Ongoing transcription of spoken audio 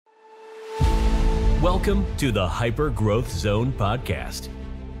Welcome to the Hyper Growth Zone podcast.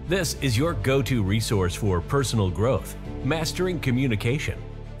 This is your go-to resource for personal growth, mastering communication,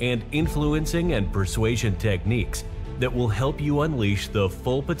 and influencing and persuasion techniques that will help you unleash the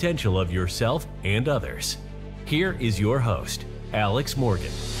full potential of yourself and others. Here is your host, Alex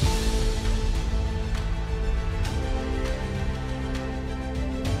Morgan.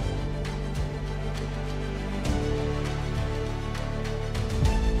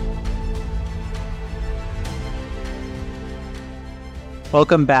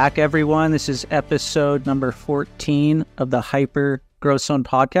 Welcome back, everyone. This is episode number 14 of the Hyper Growth Zone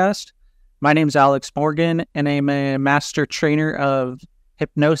podcast. My name is Alex Morgan, and I'm a master trainer of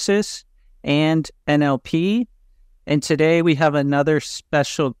hypnosis and NLP. And today we have another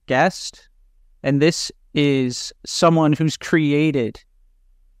special guest, and this is someone who's created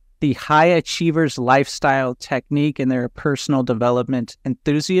the High Achievers Lifestyle Technique, and they're a personal development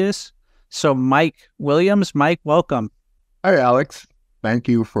enthusiast. So Mike Williams. Mike, welcome. Hi, Alex. Thank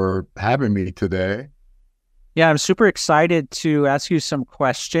you for having me today. Yeah, I'm super excited to ask you some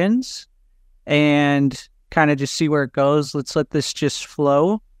questions and kind of just see where it goes. Let's let this just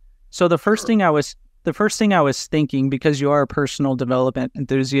flow. So the first thing I was thinking, because you are a personal development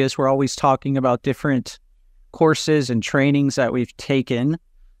enthusiast, we're always talking about different courses and trainings that we've taken.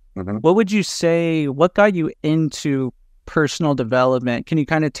 Mm-hmm. What would you say, what got you into personal development? Can you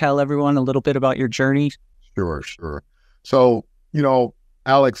kind of tell everyone a little bit about your journey? Sure. So,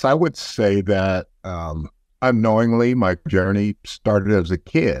 Alex, I would say that unknowingly, my journey started as a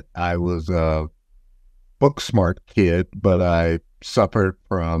kid. I was a book smart kid, but I suffered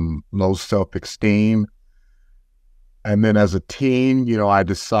from low self-esteem. And then as a teen, I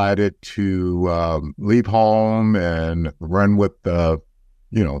decided to leave home and run with the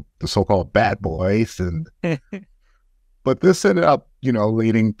so-called bad boys. But this ended up,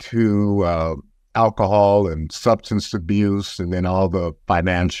 leading to alcohol and substance abuse, and then all the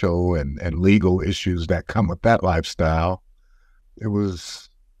financial and legal issues that come with that lifestyle. It was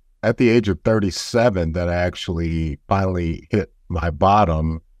at the age of 37 that I actually finally hit my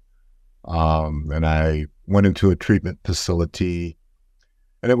bottom, and I went into a treatment facility.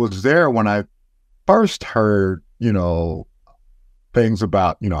 And it was there when I first heard, things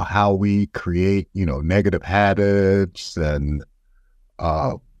about, how we create, negative habits, and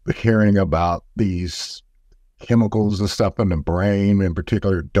hearing about these chemicals and stuff in the brain, in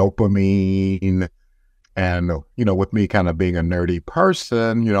particular dopamine. And, with me kind of being a nerdy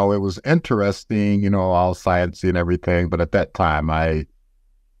person, it was interesting, all science and everything. But at that time, I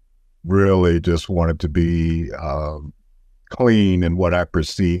really just wanted to be clean in what I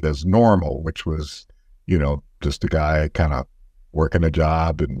perceived as normal, which was, just a guy kind of working a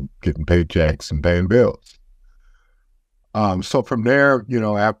job and getting paychecks and paying bills. So from there,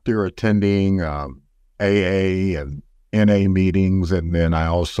 after attending AA and NA meetings, and then I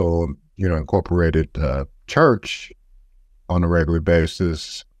also, incorporated church on a regular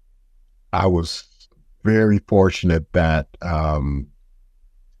basis, I was very fortunate that the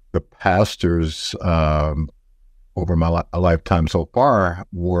pastors over my lifetime so far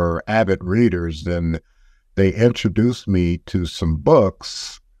were avid readers, and they introduced me to some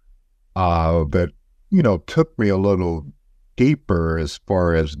books that, took me a little deeper as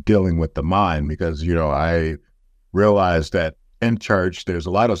far as dealing with the mind, because, I realized that in church, there's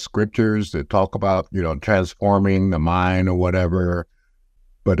a lot of scriptures that talk about, transforming the mind or whatever,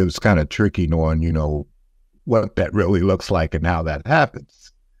 but it was kind of tricky knowing, what that really looks like and how that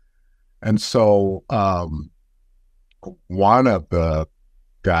happens. And so one of the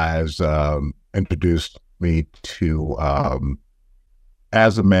guys introduced me to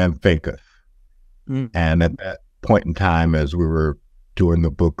As a Man Thinketh. And at that point in time, as we were doing the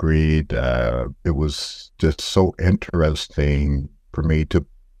book read, it was just so interesting for me to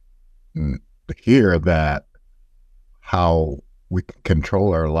hear that how we can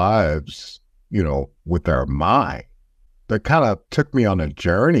control our lives, with our mind. That kind of took me on a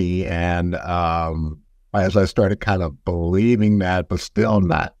journey, and as I started kind of believing that, but still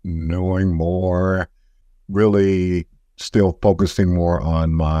not knowing more, really still focusing more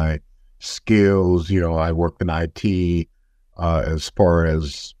on my skills. I worked in IT as far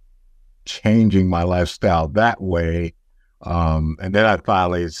as changing my lifestyle that way. And then I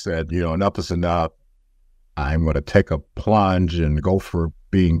finally said, enough is enough. I'm going to take a plunge and go for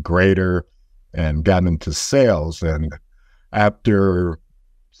being greater, and got into sales. And after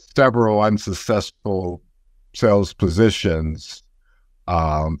several unsuccessful sales positions,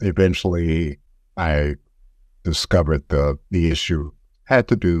 eventually I discovered the issue had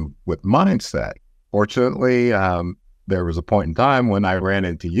to do with mindset. Fortunately, there was a point in time when I ran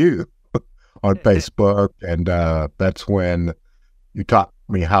into you on Facebook, and that's when you taught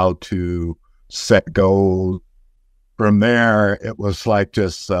me how to set goals. From there, it was like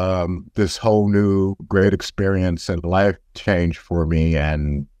just this whole new great experience and life change for me.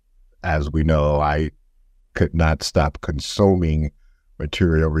 And as we know, I could not stop consuming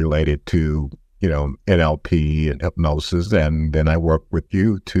material related to, NLP and hypnosis. And then I worked with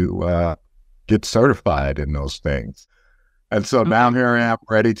you to get certified in those things. And so now here I am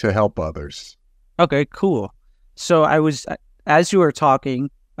ready to help others. Okay, cool. So as you were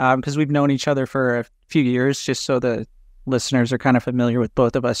talking, because we've known each other for a few years, just so the listeners are kind of familiar with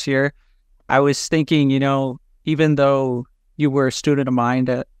both of us here, I was thinking, even though you were a student of mine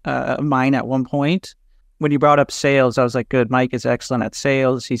at one point, when you brought up sales, I was like, good, Mike is excellent at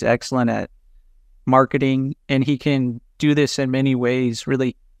sales. He's excellent at marketing, and he can do this in many ways,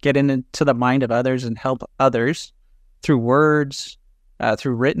 really get into the mind of others and help others through words,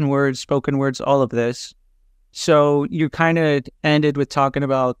 through written words, spoken words, all of this. So you kind of ended with talking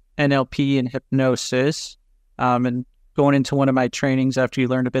about NLP and hypnosis, and going into one of my trainings after you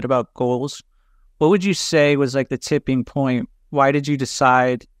learned a bit about goals. What would you say was like the tipping point? Why did you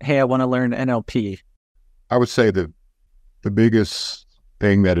decide, hey, I want to learn NLP? I would say that the biggest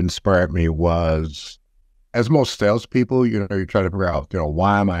thing that inspired me was, as most salespeople, you try to figure out,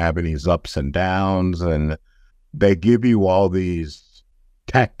 why am I having these ups and downs? And they give you all these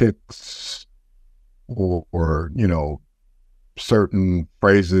tactics or certain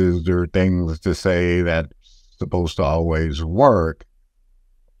phrases or things to say that's supposed to always work.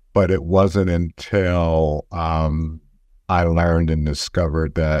 But it wasn't until I learned and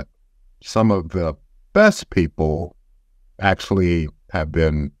discovered that some of the best people actually have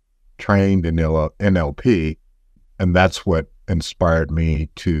been trained in NLP, and that's what inspired me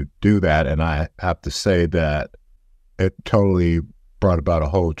to do that. And I have to say that it totally brought about a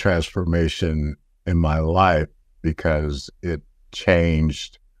whole transformation in my life, because it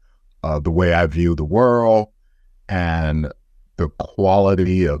changed the way I view the world and the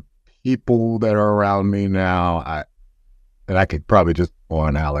quality of people that are around me now. And I could probably just go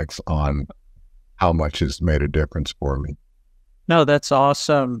on, Alex, on how much it's made a difference for me. No, that's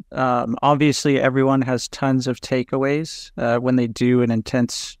awesome. Obviously, everyone has tons of takeaways when they do an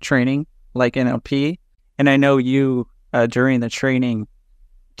intense training like NLP. And I know you, during the training,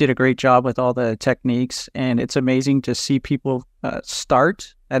 did a great job with all the techniques. And it's amazing to see people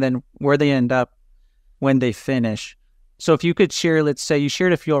start and then where they end up when they finish. So if you could share, let's say you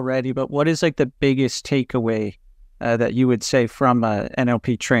shared a few already, but what is like the biggest takeaway that you would say from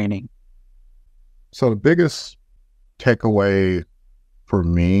NLP training? So the biggest takeaway for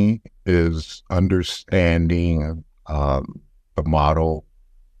me is understanding the model,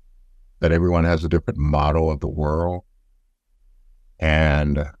 that everyone has a different model of the world.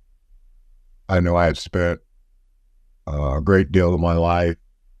 And I know I had spent a great deal of my life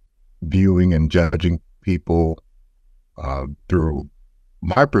viewing and judging people through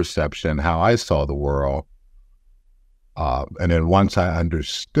my perception, how I saw the world. And then once I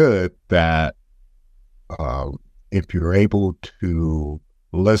understood that if you're able to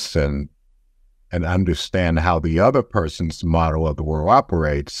listen and understand how the other person's model of the world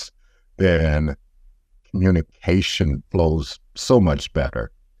operates, then communication flows so much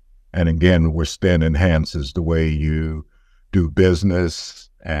better. And again, which then enhances the way you do business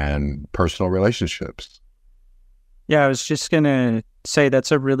and personal relationships. Yeah, I was just going to say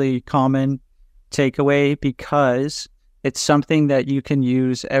that's a really common takeaway, because it's something that you can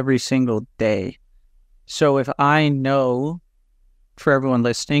use every single day. So if I know, for everyone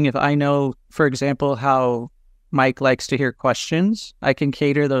listening, if I know, for example, how Mike likes to hear questions, I can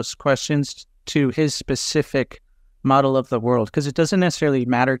cater those questions to his specific model of the world, because it doesn't necessarily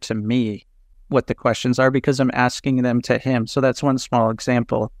matter to me what the questions are, because I'm asking them to him. So that's one small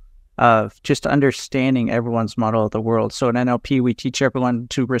example of just understanding everyone's model of the world. So in NLP, we teach everyone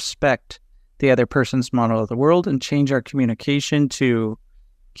to respect the other person's model of the world and change our communication to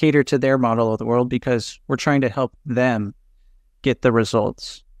cater to their model of the world, because we're trying to help them get the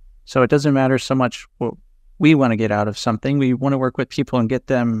results. So it doesn't matter so much what we want to get out of something. We want to work with people and get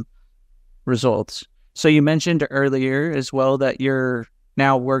them results. So you mentioned earlier as well that you're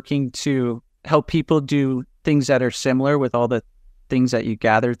now working to help people do things that are similar with all the things that you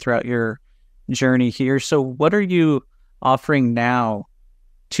gathered throughout your journey here. So what are you offering now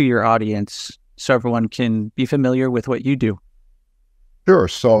to your audience so everyone can be familiar with what you do? Sure.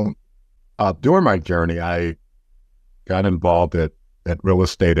 So during my journey, I got involved at real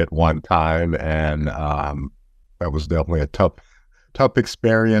estate at one time, and that was definitely a tough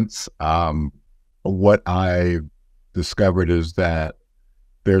experience. What I discovered is that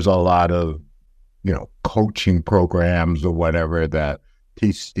there's a lot of, coaching programs or whatever that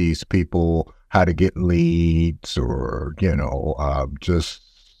teach these people how to get leads or, just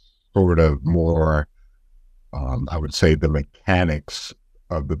sort of more, I would say the mechanics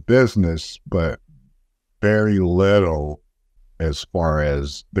of the business, but very little as far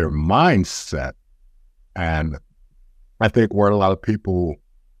as their mindset. And I think where a lot of people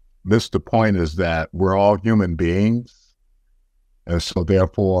miss the point is that we're all human beings. And so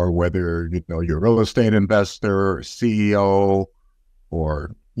therefore, whether, you're a real estate investor, CEO,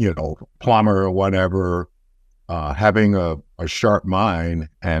 or, plumber or whatever, having a sharp mind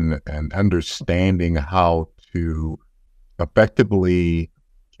and understanding how to effectively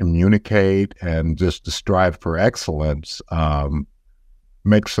communicate and just to strive for excellence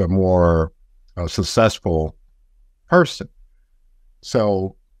makes a more successful person.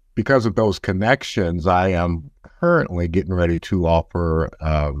 So because of those connections, I am currently getting ready to offer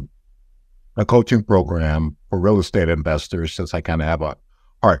a coaching program for real estate investors, since I kind of have a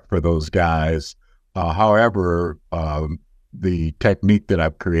heart for those guys. However, the technique that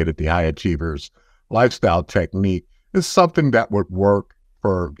I've created, the High Achievers Lifestyle Technique, is something that would work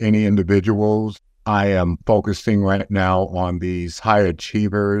for any individuals. I am focusing right now on these high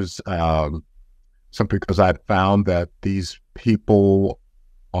achievers, simply because I found that these people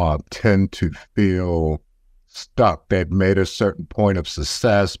tend to feel stuck. They've made a certain point of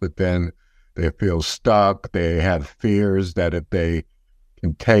success, but then they feel stuck. They have fears that if they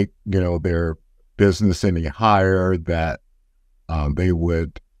can take, their business any higher, that they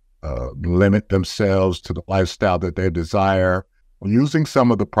would limit themselves to the lifestyle that they desire. Using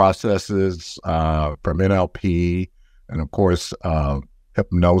some of the processes from NLP and, of course,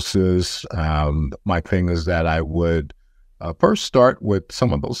 hypnosis, my thing is that I would first start with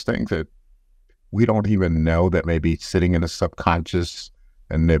some of those things that we don't even know that may be sitting in the subconscious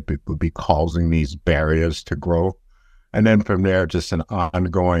and that would be causing these barriers to growth. And then from there, just an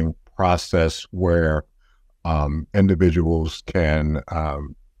ongoing process where individuals can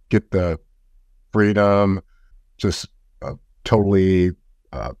get the freedom, just totally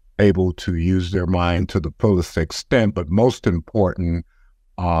able to use their mind to the fullest extent, but most important,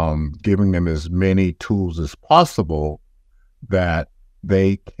 giving them as many tools as possible that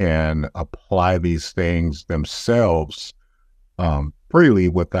they can apply these things themselves freely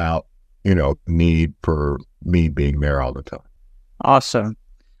without, need for me being there all the time. Awesome.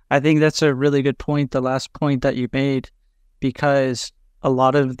 I think that's a really good point, the last point that you made, because a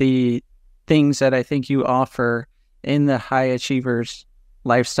lot of the things that I think you offer in the High Achievers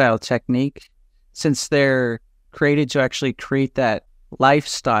Lifestyle Technique, since they're created to actually create that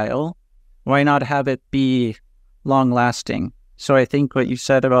lifestyle, why not have it be long lasting? So I think what you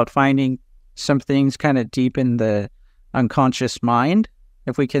said about finding some things kind of deep in the unconscious mind,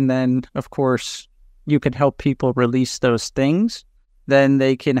 if we can then, of course, you can help people release those things, then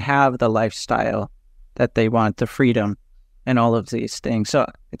they can have the lifestyle that they want, the freedom and all of these things. So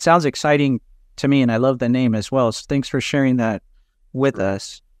it sounds exciting to me, and I love the name as well. So thanks for sharing that with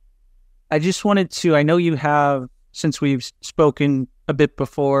us. I just wanted to, I know you have, since we've spoken a bit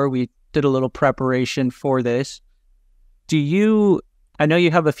before, we did a little preparation for this. I know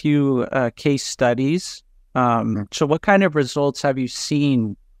you have a few case studies. So what kind of results have you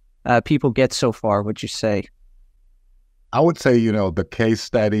seen people get so far, would you say? I would say, the case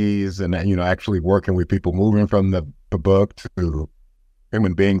studies and, actually working with people, moving from the book to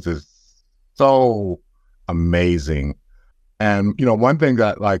human beings is so amazing. And, one thing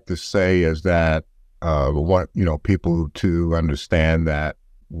that I'd like to say is that want, people to understand that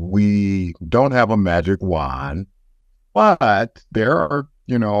we don't have a magic wand, but there are,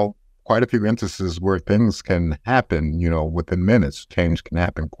 quite a few instances where things can happen, within minutes. Change can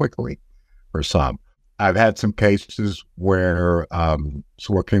happen quickly for some. I've had some cases where I was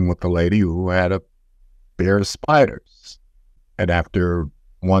working with a lady who had a fear of spiders. And after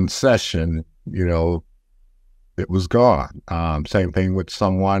one session, it was gone. Same thing with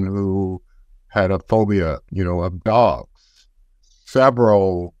someone who had a phobia, of dogs.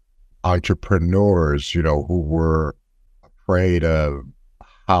 Several entrepreneurs, who were afraid of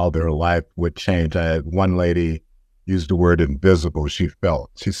how their life would change. I had one lady use the word invisible. She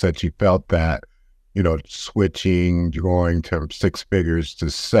said she felt that, switching, going from 6 figures to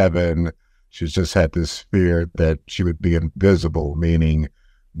 7, she just had this fear that she would be invisible, meaning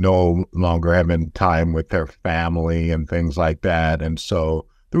no longer having time with her family and things like that. And so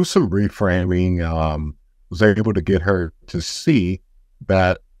through some reframing, was able to get her to see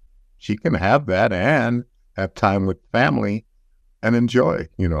that she can have that and have time with family and enjoy,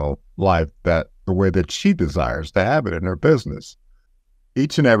 life the way that she desires to have it in her business.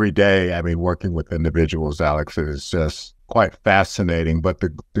 each and every day, I mean, working with individuals, Alex, is just quite fascinating. But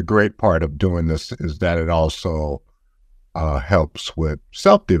the great part of doing this is that it also helps with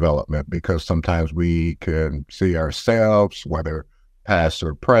self-development, because sometimes we can see ourselves, whether past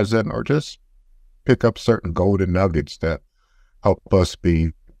or present, or just pick up certain golden nuggets that help us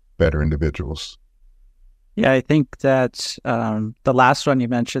be better individuals. Yeah, I think that the last one you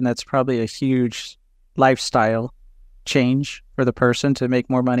mentioned, that's probably a huge lifestyle change for the person to make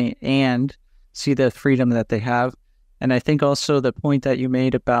more money and see the freedom that they have. And I think also the point that you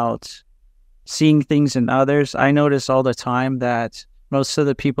made about seeing things in others, I notice all the time that most of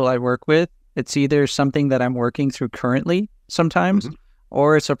the people I work with, it's either something that I'm working through currently sometimes,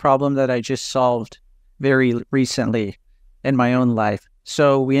 or it's a problem that I just solved very recently in my own life.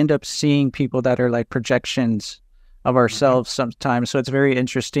 So we end up seeing people that are like projections of ourselves sometimes. So it's very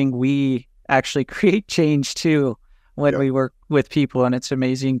interesting. We actually create change too when we work with people, and it's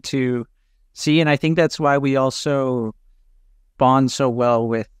amazing to see. And I think that's why we also bond so well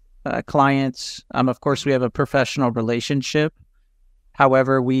with clients. Of course, we have a professional relationship.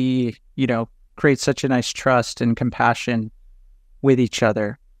 However, we, create such a nice trust and compassion with each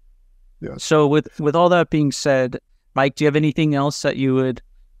other. Yeah. So with all that being said, Mike, do you have anything else that you would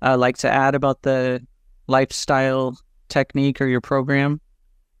like to add about the lifestyle technique or your program?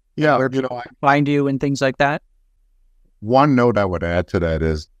 Yeah, where people find you and things like that? One note I would add to that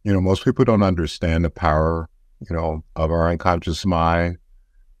is, most people don't understand the power, of our unconscious mind.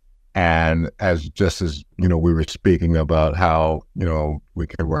 And as we were speaking about how, we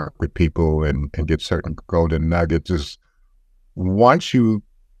can work with people and get certain golden nuggets, is once you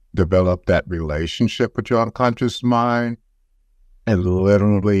develop that relationship with your unconscious mind and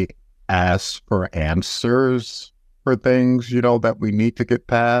literally ask for answers for things, that we need to get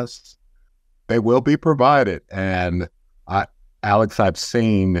past, they will be provided. And Alex, I've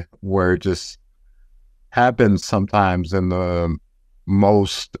seen where it just happens sometimes in the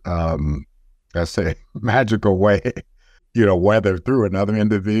most, let's say, magical way, whether through another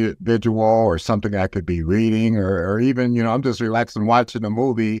individual or something I could be reading, or even, I'm just relaxing watching a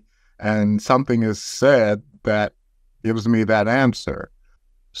movie and something is said that gives me that answer.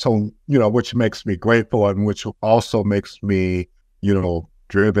 So, which makes me grateful, and which also makes me,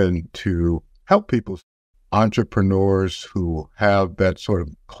 driven to help people, entrepreneurs who have that sort of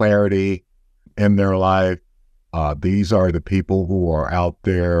clarity in their life. These are the people who are out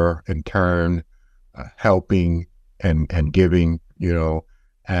there in turn helping and giving,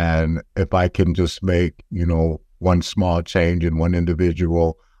 and if I can just make, one small change in one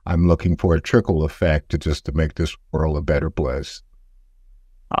individual, I'm looking for a trickle effect to make this world a better place.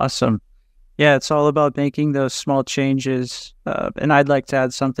 Awesome. Yeah, it's all about making those small changes. And I'd like to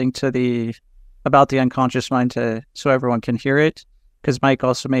add something to about the unconscious mind so everyone can hear it, because Mike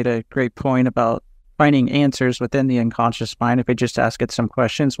also made a great point about finding answers within the unconscious mind if we just ask it some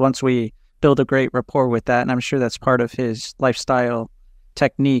questions. Once we build a great rapport with that, and I'm sure that's part of his lifestyle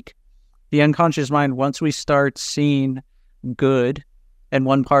technique, the unconscious mind, once we start seeing good in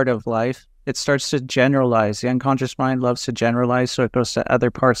one part of life, it starts to generalize. The unconscious mind loves to generalize, so it goes to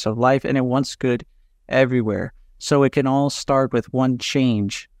other parts of life, and it wants good everywhere. So it can all start with one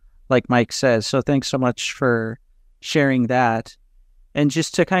change, like Mike says. So thanks so much for sharing that. And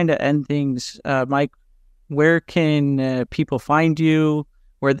just to kind of end things, Mike, where can people find you?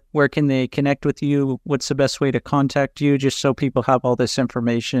 Where can they connect with you? What's the best way to contact you? Just so people have all this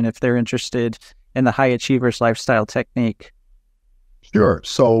information if they're interested in the High Achievers Lifestyle Technique. Sure.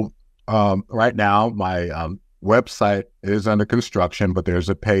 So right now, my website is under construction, but there's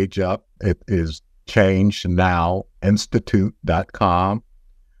a page up. It is changenowinstitute.com.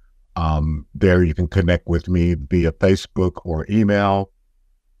 There you can connect with me via Facebook or email.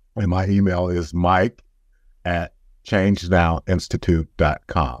 And my email is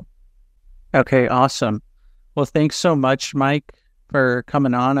mike@changenowinstitute.com. Okay, awesome. Well, thanks so much, Mike, for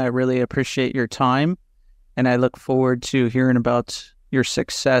coming on. I really appreciate your time, and I look forward to hearing about your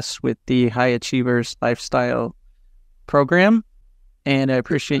success with the High Achievers Lifestyle Program. And I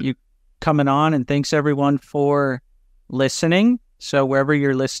appreciate you coming on, and thanks everyone for listening. So wherever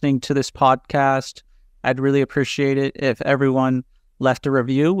you're listening to this podcast, I'd really appreciate it if everyone left a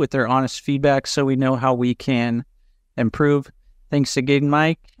review with their honest feedback so we know how we can improve. Thanks again,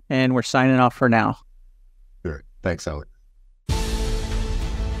 Mike, and we're signing off for now. Sure. Thanks, Alex.